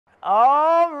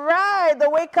All right, the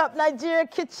Wake Up Nigeria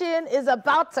kitchen is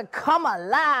about to come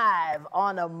alive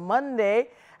on a Monday,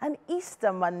 an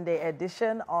Easter Monday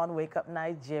edition on Wake Up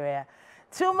Nigeria.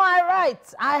 To my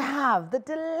right, I have the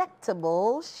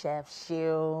delectable Chef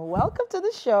Shield. Welcome to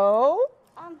the show.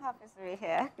 I'm happy to be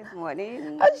here. Good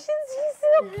morning. Oh, she's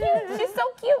so cute. She's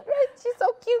so cute, right? She's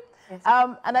so cute.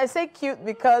 And I say cute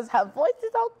because her voice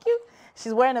is so cute.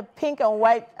 She's wearing a pink and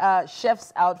white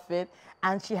chef's outfit,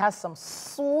 and she has some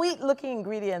sweet-looking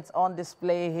ingredients on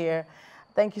display here.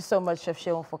 Thank you so much, Chef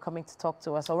Shield, for coming to talk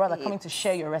to us, or rather coming to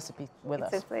share your recipe with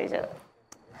us. It's a pleasure.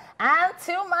 And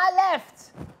to my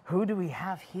left, who do we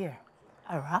have here?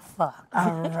 Arafa.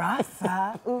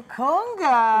 Arafa Ukonga.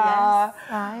 Yes,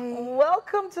 hi.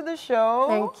 Welcome to the show.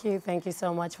 Thank you. Thank you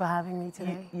so much for having me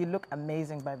today. You look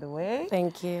amazing, by the way.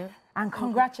 Thank you. And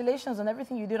congratulations on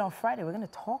everything you did on Friday. We're going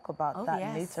to talk about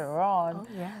that later on. Oh,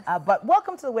 yes. But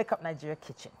welcome to the Wake Up Nigeria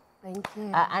kitchen. Thank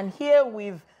you. And here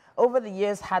we've, over the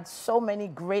years, had so many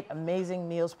great, amazing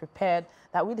meals prepared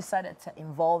that we decided to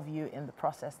involve you in the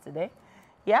process today.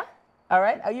 Yeah? All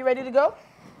right. Are you ready to go?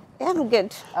 Yeah, I'm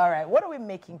good. All right. What are we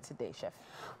making today, Chef?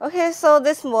 Okay, so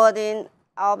this morning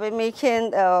I'll be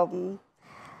making,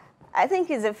 I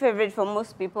think it's a favorite for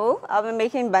most people. I'll be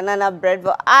making banana bread,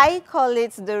 but I call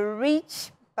it the rich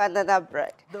banana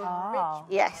bread. The rich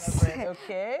Yes. banana bread.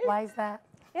 Okay. Why is that?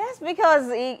 Yes, because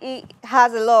it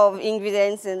has a lot of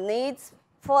ingredients in it.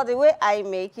 For the way I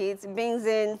make it, it brings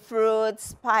in fruits,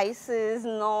 spices,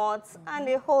 nuts, and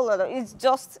a whole lot of, it's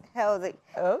just healthy.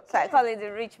 Okay. So I call it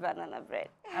the rich banana bread.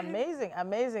 Amazing,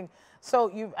 amazing. So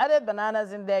you've added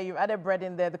bananas in there, you've added bread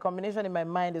in there. The combination in my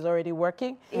mind is already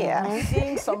working. Yeah. I'm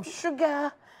seeing some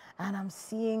sugar, and I'm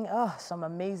seeing some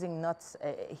amazing nuts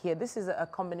here. This is a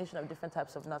combination of different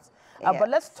types of nuts. But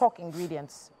let's talk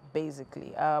ingredients,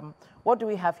 basically. What do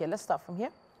we have here? Let's start from here.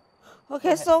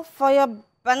 Okay, so for your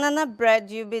banana bread,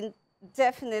 you'd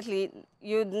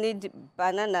need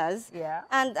bananas. Yeah.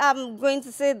 And I'm going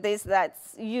to say this, that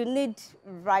you need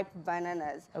ripe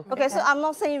bananas. Okay, so I'm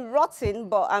not saying rotten,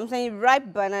 but I'm saying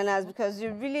ripe bananas because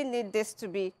you really need this to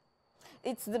be,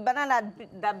 it's the banana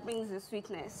that brings the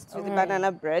sweetness to the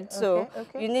banana bread. So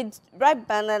you need ripe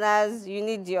bananas, you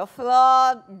need your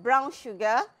flour, brown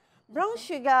sugar. Brown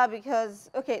sugar because,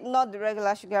 not the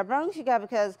regular sugar, brown sugar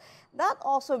because that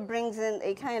also brings in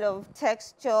a kind of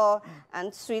texture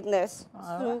and sweetness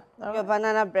to your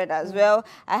banana bread as well.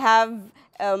 I have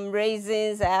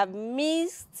raisins, I have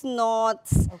mixed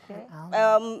nuts,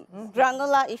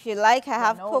 granola if you like, I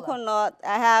have coconut,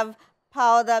 I have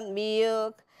powdered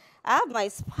milk, I have my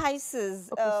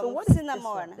spices, So what is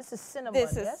cinnamon. This is cinnamon,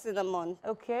 This is yes? cinnamon.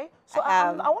 Okay. So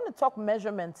I want to talk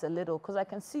measurements a little because I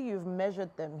can see you've measured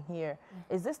them here.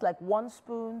 Is this like 1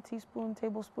 spoon, teaspoon,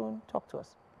 tablespoon? Talk to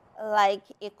us. Like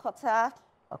a quarter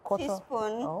Oh,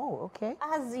 teaspoon. okay.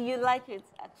 As you like it,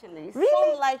 actually.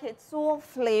 Really? Some like it so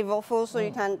flavorful, so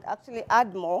you can actually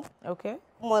add more. Okay.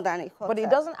 More than a quarter. But it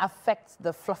doesn't affect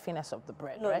the fluffiness of the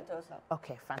bread, No, right? it doesn't.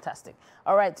 Okay, fantastic.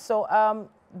 All right, so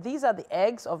these are the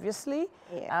eggs, obviously.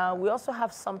 Yeah. We also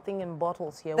have something in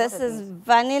bottles here. This is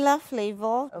vanilla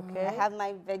flavor. Okay. I have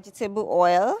my vegetable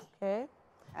oil. Okay.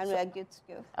 And we are good to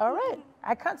go. All right.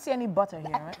 I can't see any butter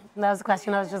here, right? That was the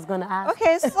question I was just going to ask.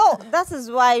 Okay, so that is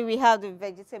why we have the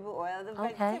vegetable oil. The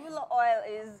vegetable oil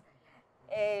is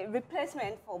a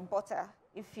replacement for butter.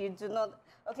 If you do not,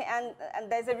 and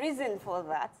there's a reason for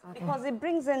that. Because it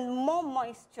brings in more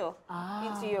moisture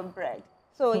into your bread.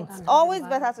 So it's always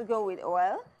better to go with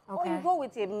oil. Or you go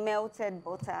with a melted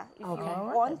butter if you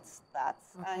want that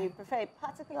and you prefer a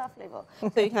particular flavor.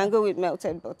 So you can go with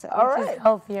melted butter. All right. Which is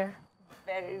healthier.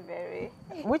 Very, very.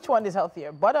 Which one is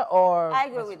healthier, butter or? I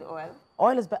go with oil.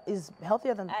 Oil is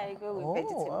healthier than. I go with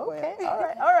vegetable oil. All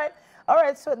right, all right, all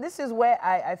right. So this is where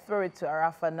I throw it to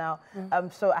Arafa now.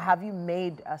 So have you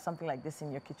made something like this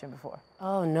in your kitchen before?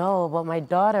 Oh, no, but my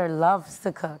daughter loves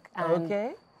to cook.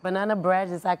 And banana bread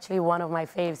is actually one of my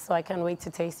faves, so I can't wait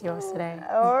to taste yours today.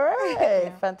 All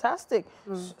right, fantastic.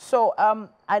 So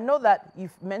I know that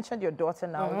you've mentioned your daughter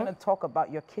now. We're going to talk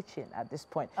about your kitchen at this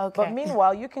point. Okay. But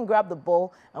meanwhile, you can grab the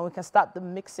bowl and we can start the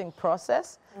mixing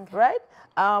process, right?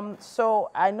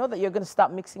 So I know that you're going to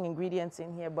start mixing ingredients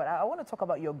in here, but I want to talk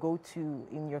about your go-to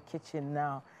in your kitchen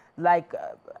now. Like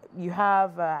you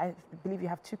have, I believe you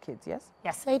have 2 kids, yes?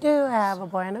 Yes, I do. I have a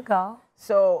boy and a girl.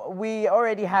 So we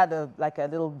already had a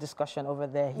little discussion over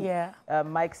there.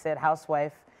 Mike said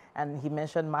housewife, and he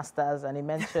mentioned masters, and he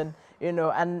mentioned,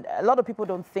 and a lot of people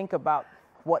don't think about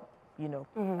what,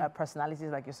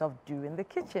 personalities like yourself do in the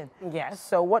kitchen. Yes.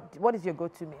 So what is your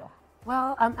go-to meal?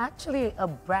 Well, I'm actually a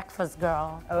breakfast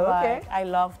girl. Oh, okay. Like, I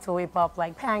love to whip up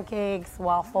like pancakes,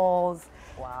 waffles,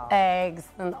 eggs,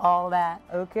 and all that.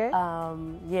 Okay.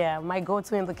 Yeah, my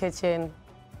go-to in the kitchen,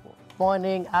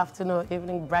 morning, afternoon,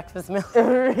 evening, breakfast meal.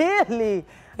 Really?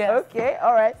 Yes. Okay,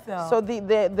 all right. So, So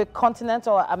the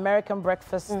continental American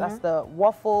breakfast, that's the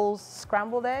waffles,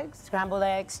 scrambled eggs? scrambled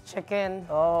eggs, chicken,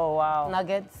 Oh, wow.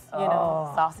 nuggets, you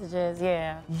know, sausages,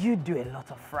 yeah. You do a lot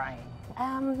of frying.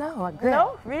 No, a grill.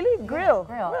 No? Really? Grill?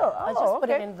 Grill. Grill. I Oh, just put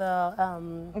it okay. in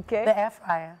the Okay. the air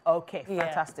fryer. Okay, Yeah.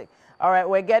 fantastic. All right,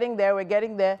 we're getting there, we're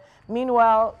getting there.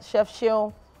 Meanwhile, Chef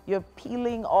Shion, you're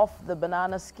peeling off the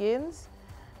banana skins.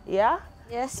 Yeah?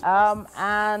 Yes.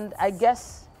 And I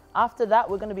guess after that,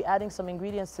 we're going to be adding some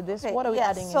ingredients to this. Okay, What are we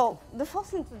adding? So the first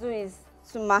thing to do is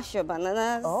to mash your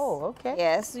bananas. Oh, okay.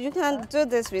 Yes, you can do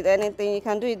this with anything. You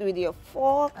can do it with your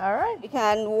fork. All right. You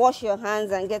can wash your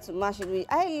hands and get to mash it with.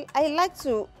 I like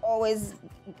to always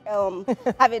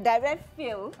have a direct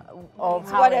feel Of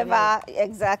with how whatever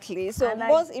exactly. So And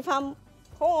if I'm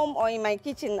home or in my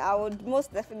kitchen, I would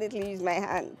most definitely use my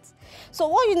hands. So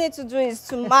what you need to do is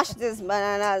to mash these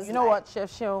bananas. You know what,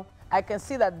 Chef Shion? I can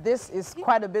see that this is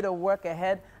quite a bit of work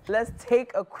ahead. Let's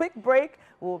take a quick break.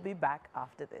 We'll be back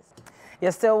after this.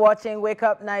 You're still watching Wake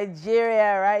Up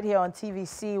Nigeria right here on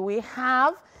TVC. We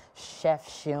have Chef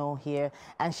Shion here,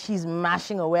 and she's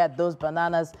mashing away at those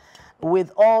bananas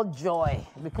with all joy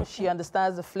because she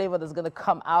understands the flavor that's going to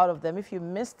come out of them. If you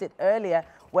missed it earlier,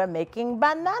 we're making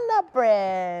banana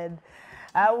bread.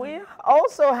 We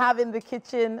also have in the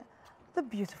kitchen the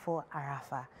beautiful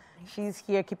Arafa. She's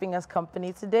here keeping us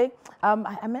company today.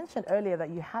 I mentioned earlier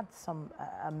that you had some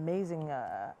amazing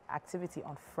activity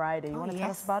on Friday. You want to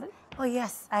tell us about it? Oh,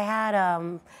 yes. I had,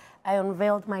 I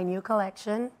unveiled my new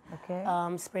collection,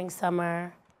 spring,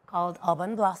 summer, called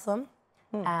Urban Blossom,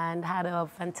 and had a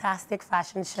fantastic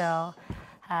fashion show.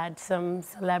 Had some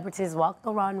celebrities walk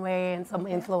the runway and some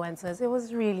influencers. It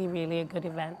was really, really a good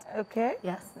event. Okay.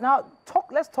 Yes. Now,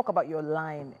 let's talk about your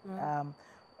line.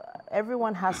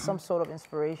 Everyone has some sort of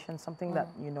inspiration, something that,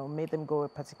 you know, made them go a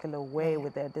particular way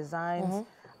with their designs.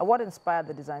 What inspired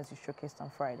the designs you showcased on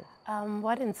Friday?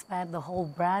 What inspired the whole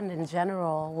brand in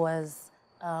general was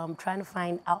trying to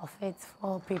find outfits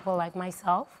for people like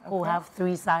myself who have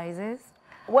 3 sizes.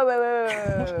 Wait.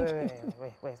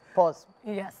 Pause.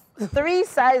 Yes. 3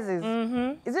 sizes.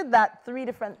 Is it that 3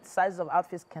 different sizes of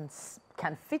outfits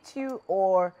can fit you,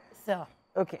 or? So,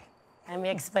 Okay. let me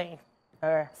explain.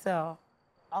 All right. So,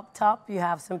 up top, you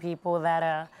have some people that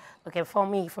are, okay, for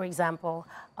me, for example,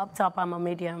 up top, I'm a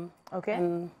medium. Okay.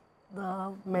 In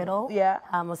the middle,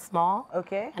 I'm a small.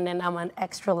 Okay. And then I'm an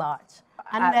extra large.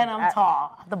 And then I'm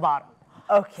tall at the bottom.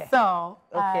 Okay. So,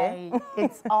 Okay.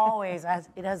 it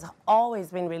has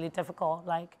always been really difficult,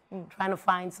 like trying to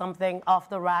find something off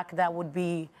the rack that would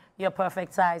be your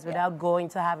perfect size without going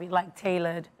to have it like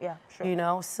tailored. Yeah, sure. You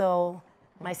know, so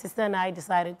my sister and I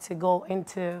decided to go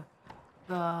into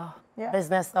the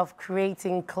business of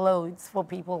creating clothes for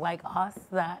people like us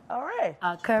that All right.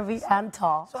 are curvy and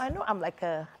tall. So I know I'm like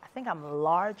I think I'm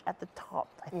large at the top.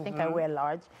 I think I wear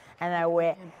large, and I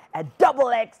wear a double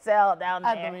XL down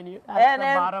At there. the menu, and at the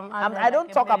then bottom. I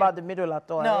don't talk about the middle at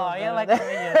all. No, you're like a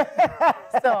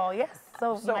medium. So, yes.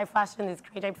 So my fashion is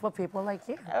created for people like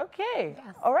you. Okay.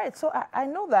 Yes. All right. So I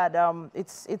know that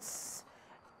it's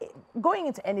going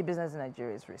into any business in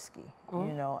Nigeria is risky.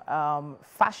 You know,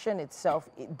 fashion itself,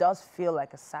 it does feel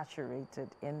like a saturated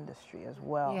industry as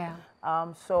well.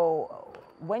 Yeah. So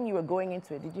when you were going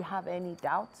into it, did you have any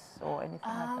doubts or anything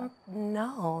like that?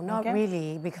 No, not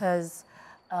really, because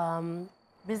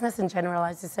business in general,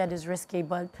 as you said, is risky,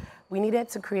 but we needed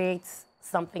to create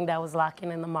something that was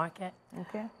lacking in the market,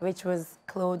 which was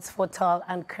clothes for tall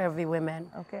and curvy women.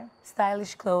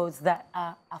 Stylish clothes that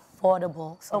are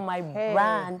affordable. So my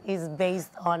brand is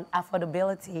based on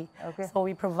affordability. So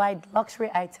we provide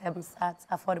luxury items at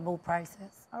affordable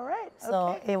prices. All right.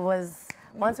 So it was,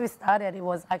 once we started, it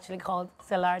was actually called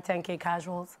Selara 10K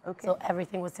Casuals. So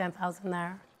everything was 10,000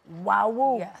 naira.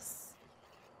 Wow. Yes.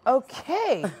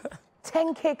 Okay.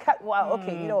 10K cut. Wow.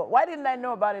 Okay. You know what? Why didn't I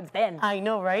know about it then? I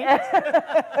know, right?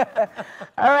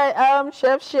 All right.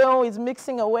 Chef Shion is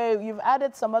mixing away. You've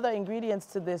added some other ingredients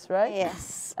to this, right?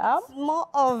 Yes. It's more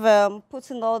of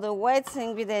putting all the wet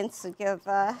ingredients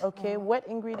together. Okay. Wet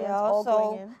ingredients all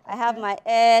going in. I have my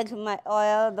egg, my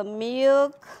oil, the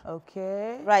milk.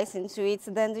 Okay. Right into it.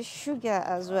 Then the sugar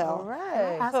as well. All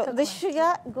right. So the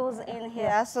sugar goes in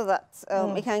here so that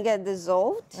it can get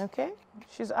dissolved. Okay.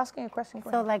 She's asking a question.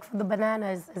 So like for the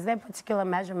bananas, is there a particular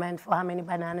measurement for how many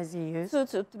bananas you use? 2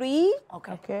 to 3.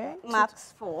 Okay.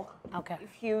 Max 4. Okay.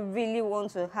 If you really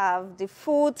want to have the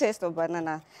full taste of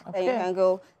banana, then you can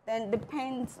go. Then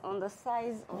depends on the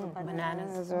size of the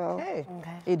bananas as well. Okay.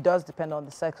 It does depend on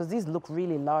the size, because these look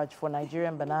really large for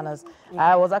Nigerian bananas.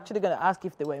 I was actually going to ask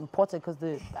if they were imported, because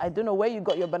I don't know where you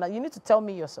got your banana. You need to tell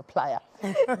me your supplier,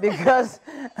 because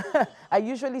I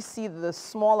usually see the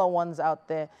smaller ones out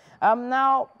there.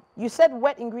 Now, you said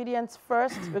wet ingredients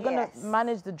first. We're going to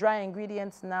manage the dry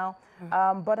ingredients now.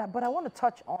 But I want to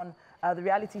touch on the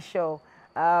reality show,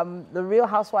 The Real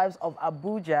Housewives of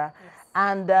Abuja.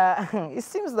 And it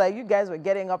seems like you guys were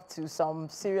getting up to some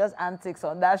serious antics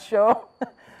on that show.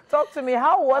 Talk to me.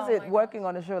 How was it working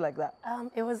on a show like that?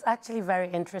 It was actually very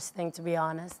interesting, to be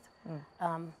honest.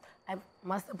 I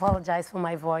must apologize for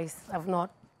my voice. I've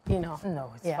not, you know.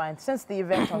 No, it's fine. Since the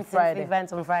event on Friday. Since the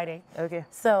event on Friday. Okay.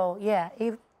 So, yeah,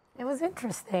 it was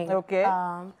interesting. Okay.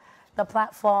 The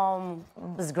platform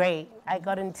was great. I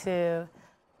got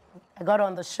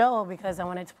on the show because I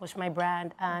wanted to push my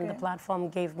brand, and the platform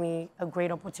gave me a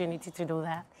great opportunity to do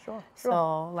that. Sure.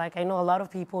 So, like, I know a lot of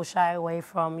people shy away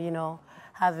from, you know,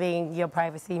 having your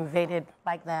privacy invaded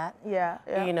like that. Yeah.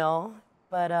 You know,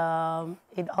 but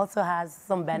it also has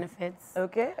some benefits.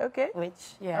 Okay.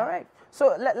 Which, All right.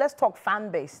 So let's talk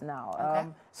fan base now.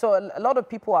 So a lot of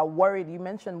people are worried. You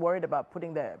mentioned worried about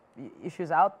putting their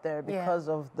issues out there because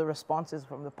of the responses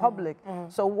from the public.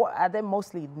 So what, are they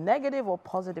mostly negative or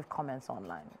positive comments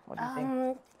online? What do you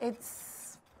think?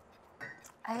 It's,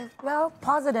 well,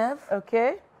 positive.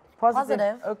 Okay.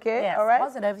 Positive. Okay. Yes, all right.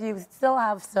 Positive. You still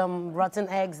have some rotten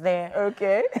eggs there.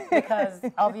 Okay. Because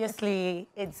obviously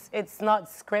it's not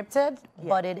scripted,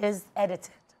 but it is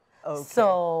edited. Okay.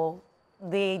 So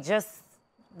they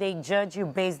judge you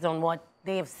based on what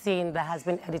they've seen that has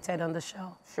been edited on the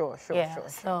show. Sure. So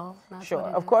that's sure.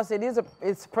 what Of course,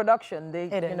 it's production.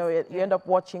 It You end up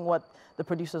watching what the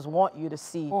producers want you to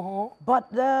see.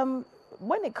 But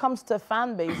when it comes to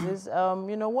fan bases,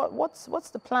 you know, what's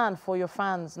the plan for your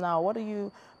fans now? What are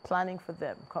you planning for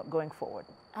them going forward?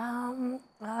 Well,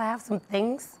 I have some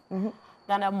things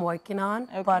that I'm working on.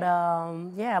 But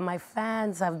yeah, my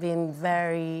fans have been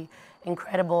very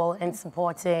incredible in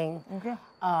supporting.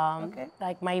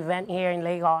 Like my event here in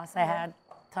Lagos, I had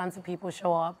tons of people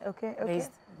show up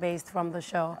based from the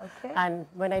show. And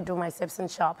when I do my sips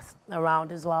and shops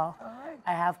around as well,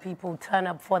 I have people turn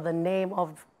up for the name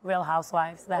of Real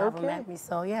Housewives that haven't met me.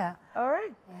 So yeah. All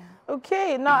right. Yeah.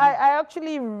 Okay. Now I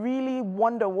actually really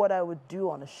wonder what I would do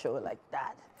on a show like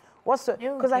that.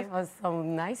 Because I was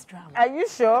some nice drama. Are you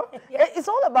sure? It's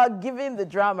all about giving the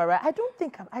drama, right? I don't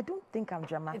think I'm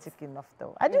dramatic enough,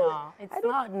 though. It's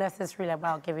not necessarily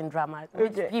about giving drama.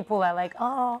 People are like,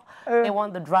 oh, they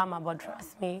want the drama, but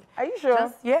trust me. Are you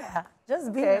sure?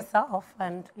 Just be yourself,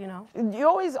 and you know. You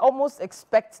always almost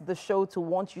expect the show to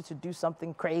want you to do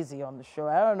something crazy on the show.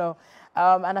 I don't know,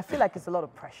 and I feel like it's a lot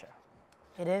of pressure.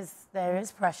 It is. There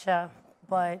is pressure,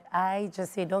 but I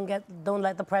just say don't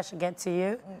let the pressure get to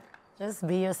you. Just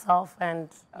be yourself, and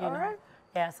you know.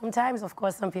 Yeah, sometimes, of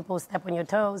course, some people step on your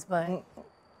toes, but...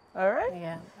 All right.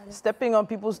 Yeah. Stepping on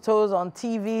people's toes on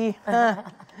TV.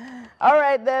 All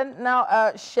right, then.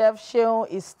 Now, Chef Sheon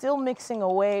is still mixing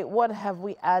away. What have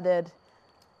we added?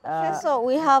 So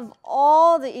we have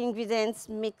all the ingredients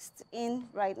mixed in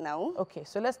right now. Okay,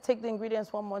 so let's take the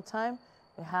ingredients one more time.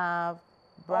 We have...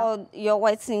 all your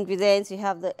white ingredients. You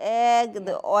have the egg,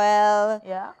 the oil,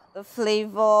 the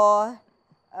flavor,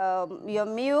 your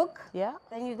milk. Yeah.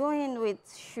 Then you go in with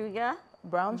sugar.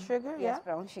 Brown sugar? Yes,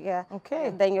 brown sugar. Okay.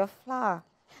 And then your flour.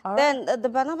 All then the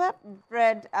banana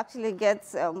bread actually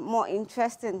gets more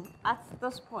interesting at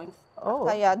this point. Oh.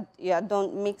 After you are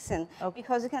done mixing. Okay.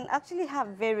 Because you can actually have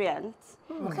variants.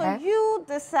 So you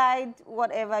decide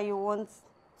whatever you want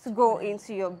to go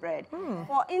into your bread.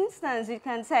 For instance, you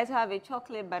can decide to have a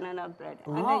chocolate banana bread.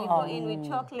 And then you go in with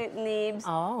chocolate nibs,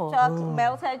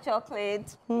 melted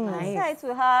chocolate. You decide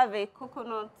to have a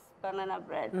coconut banana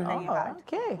bread. And then you add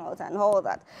coconut and all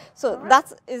that. So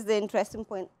that is the interesting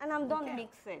point. And I'm done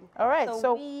mixing. All right,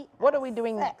 so what are we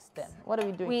doing next then? What are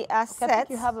we doing? We are set. I think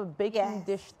you have a baking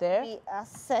dish there. We are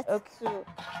set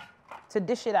to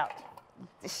dish it out.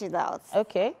 Dish it out.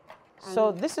 Okay.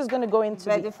 So this is going to go into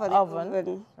the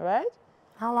oven, right?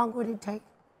 How long would it take?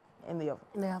 In the oven.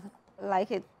 In the oven. Like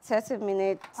 30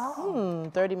 minutes.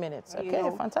 30 minutes. Okay,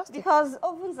 fantastic. Because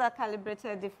ovens are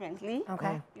calibrated differently.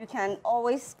 Okay. You can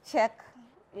always check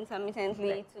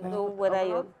intermittently to know whether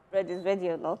your bread is ready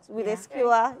or not. With a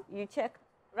skewer, you check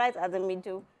right at the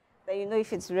middle, then you know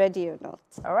if it's ready or not.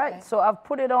 All right, so I've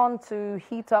put it on to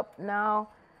heat up now.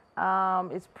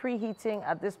 It's preheating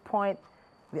at this point.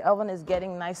 The oven is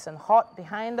getting nice and hot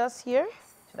behind us here.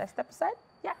 Should I step aside?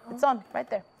 Yeah, it's on right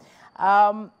there.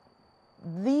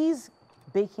 These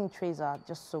baking trays are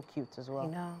just so cute as well. I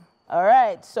know. All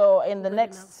right, so in the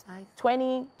next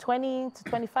 20 to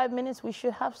 25 minutes, we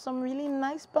should have some really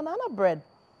nice banana bread.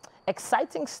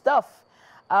 Exciting stuff.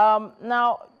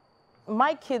 Now,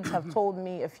 my kids have told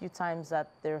me a few times that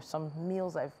there are some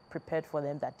meals I've prepared for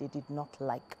them that they did not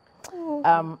like.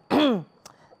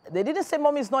 They didn't say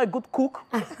Mommy is not a good cook.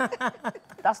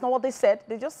 That's not what they said.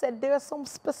 They just said there are some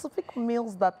specific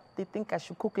meals that they think I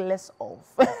should cook less of.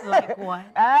 Like what?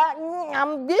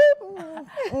 I'm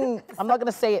not going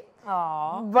to say it.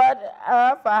 Aww. But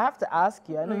I have to ask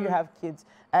you, I know you have kids.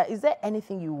 Is there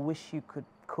anything you wish you could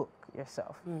cook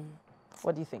yourself?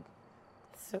 What do you think?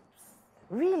 Soups.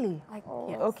 Really? Like,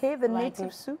 yes. Okay, the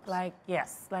native soups? Like,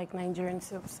 yes, like Nigerian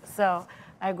soups. So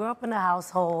I grew up in a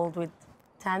household with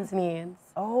Tanzanians.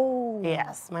 Oh.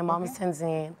 Yes, my mom is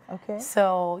Tanzanian. Okay.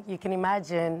 So you can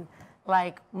imagine,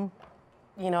 like,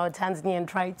 you know, a Tanzanian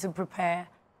tried to prepare.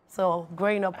 So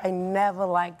growing up, I never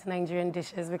liked Nigerian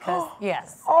dishes because,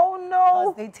 yes. Oh,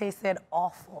 no. They tasted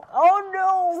awful. Oh,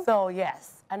 no. So,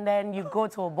 yes. And then you go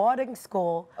to a boarding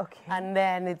school. Okay. And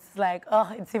then it's like,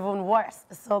 oh, it's even worse.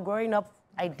 So growing up,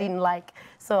 I didn't like.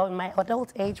 So in my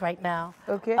adult age right now,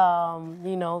 okay.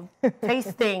 You know,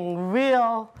 tasting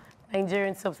real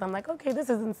Nigerian soups, I'm like, okay, this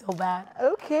isn't so bad.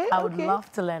 Okay, I would love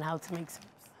to learn how to make soups.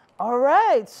 All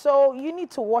right, so you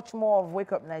need to watch more of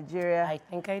Wake Up Nigeria. I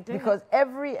think I do. Because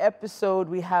every episode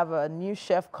we have a new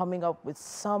chef coming up with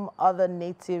some other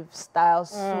native style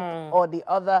soup or the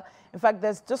other. In fact,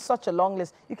 there's just such a long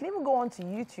list. You can even go onto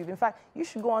YouTube. In fact, you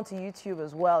should go onto YouTube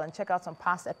as well and check out some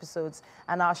past episodes.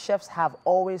 And our chefs have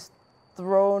always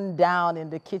thrown down in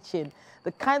the kitchen.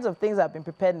 The kinds of things that have been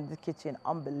prepared in the kitchen,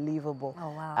 unbelievable.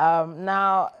 Oh, wow.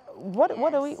 Now, what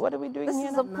are we doing this here? This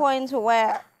is the point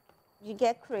where you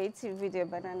get creative with your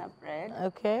banana bread.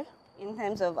 Okay. In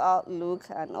terms of outlook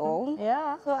and all.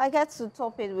 Yeah. So I get to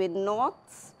top it with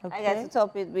nuts. Okay. I get to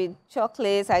top it with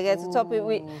chocolates. I get to top it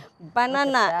with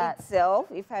banana itself.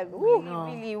 If I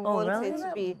really want it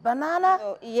to be. Banana?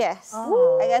 So, yes.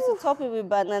 I get to top it with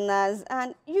bananas.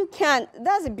 And you can,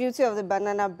 that's the beauty of the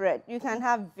banana bread. You can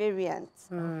have variants.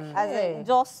 As in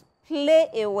just play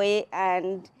away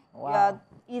and you're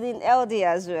eating healthy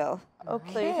as well.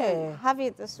 Okay. So you can have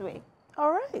it this way.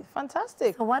 All right.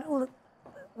 Fantastic. So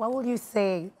what would you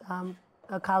say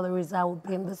the calories that would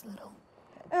be in this little?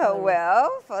 Oh,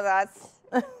 well, for that,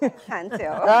 can't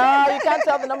tell. You can't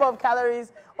tell the number of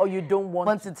calories, or you don't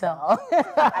want to tell.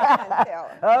 I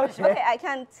can't tell. Okay, I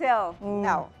can't tell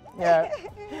now. Yeah.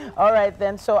 All right,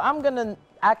 then. So I'm going to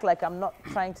act like I'm not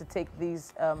trying to take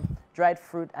these dried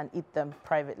fruit and eat them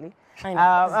privately.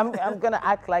 I'm going to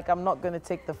act like I'm not going to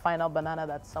take the final banana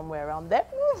that's somewhere around there.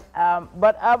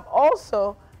 But I'm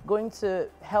also going to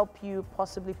help you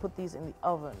possibly put these in the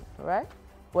oven, right?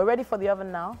 We're ready for the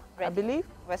oven now, I believe.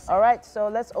 All right, so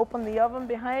let's open the oven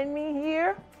behind me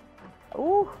here.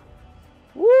 Ooh,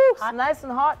 woo, nice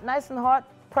and hot, nice and hot,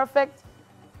 perfect.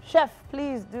 Chef,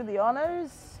 please do the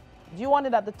honors. Do you want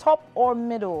it at the top or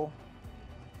middle?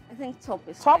 I think top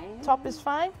is fine. Top is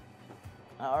fine?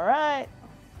 All right,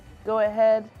 go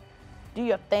ahead, do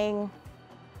your thing.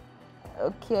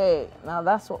 Okay, now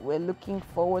that's what we're looking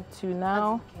forward to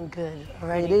now. That's looking good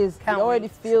already. It is. It already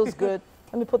feels good.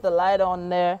 Let me put the light on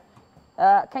there.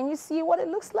 Can you see what it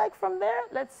looks like from there?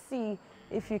 Let's see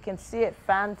if you can see it.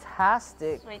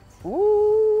 Fantastic. Sweet.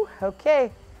 Ooh, okay.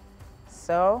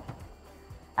 So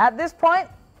at this point,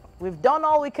 we've done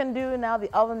all we can do. Now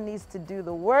the oven needs to do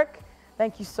the work.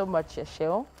 Thank you so much,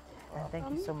 Yesheo. And thank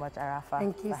you so much,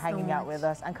 Arafa, for hanging out with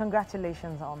us. And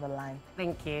congratulations on the line.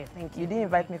 Thank you. Thank you. You didn't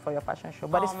invite me for your fashion show,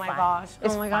 but it's fine.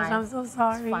 Oh my gosh, I'm so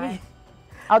sorry. It's fine.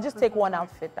 I'll just take one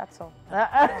outfit, that's all. I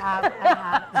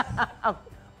have. I'm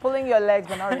pulling your legs,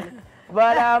 but not really.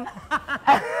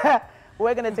 But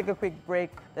we're going to take a quick break.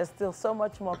 There's still so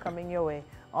much more coming your way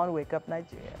on Wake Up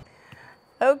Nigeria.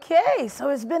 Okay, so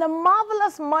it's been a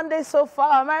marvelous Monday so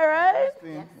far, am I right?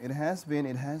 It has been,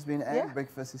 and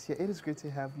breakfast is here. It is great to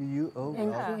have you.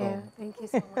 Thank you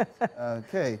so much.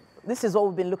 Okay. This is what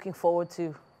we've been looking forward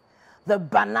to. The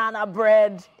banana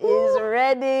bread is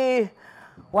ready.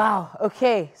 Wow,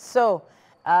 okay, so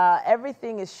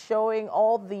everything is showing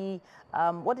all the,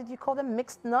 what did you call them,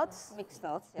 mixed nuts? Mixed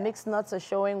nuts, yeah. Mixed nuts are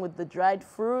showing with the dried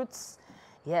fruits.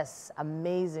 Yes,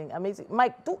 amazing, amazing.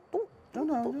 Mike,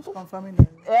 No, just confirming.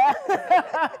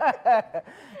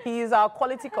 He's our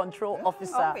quality control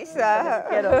officer.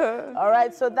 All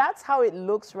right, so that's how it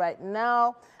looks right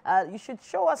now. You should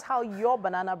show us how your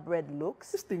banana bread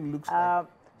looks. This thing looks like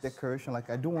decoration. Like,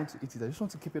 I don't want to eat it. I just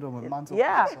want to keep it on my mantle.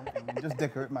 Yeah. Or something, and just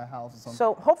decorate my house or something.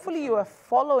 So hopefully you are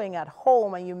following at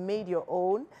home and you made your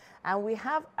own. And we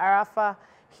have Arafa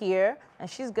here, and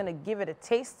she's going to give it a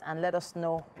taste and let us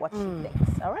know what she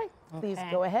thinks. All right? Please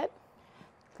go ahead.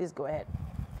 Please go ahead.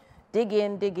 Dig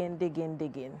in, dig in, dig in,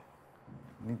 dig in.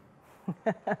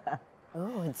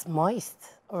 Oh, it's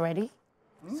moist already.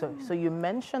 So you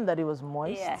mentioned that it was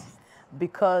moist. Yes.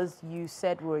 Because you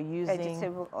said we're using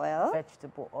Vegetable oil.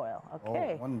 Vegetable oil.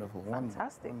 Okay. Oh, wonderful.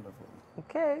 Fantastic. Wonderful.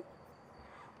 Okay.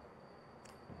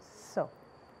 So,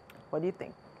 what do you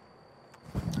think?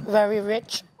 Very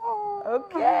rich.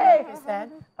 Okay. You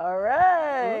said? All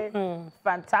right.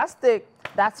 Fantastic.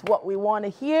 That's what we want to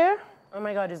hear. Oh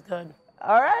my God, it's good.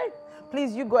 All right.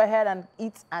 Please, you go ahead and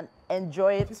eat and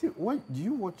enjoy it. Do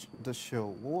you watch the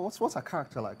show? What's a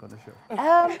character like on the show?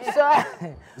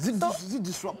 Is it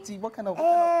disruptive? What kind of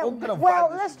well,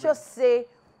 vibe let's is it? just say,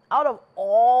 out of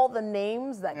all the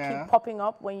names that keep popping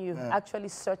up when you actually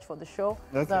search for the show,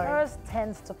 hers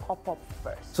tends to pop up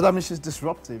first. So that means she's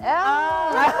disruptive.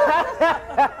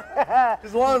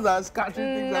 She's one that's catching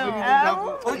things that really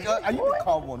didn't happen. Are you the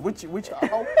calm one? How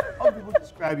do people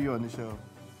describe you on the show?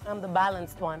 I'm the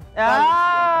balanced one.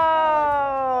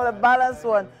 Oh, the balanced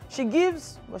one. She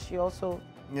gives, but she also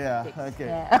takes. Okay.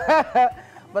 Yeah.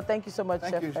 But thank you so much,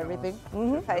 Chef, you, for everything.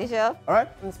 Hi, Chef. All right,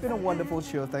 it's been a wonderful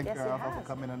show. Thank you, Yes, it Arafa, has. for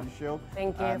coming on the show.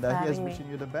 Thank you And for here's having me. wishing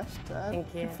you the best. Thank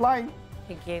you. Keep flying.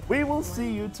 Thank you. We will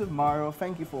see you tomorrow.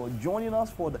 Thank you for joining us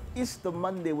for the Easter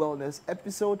Monday Wellness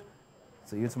episode.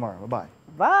 See you tomorrow. Bye-bye.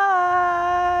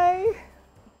 Bye.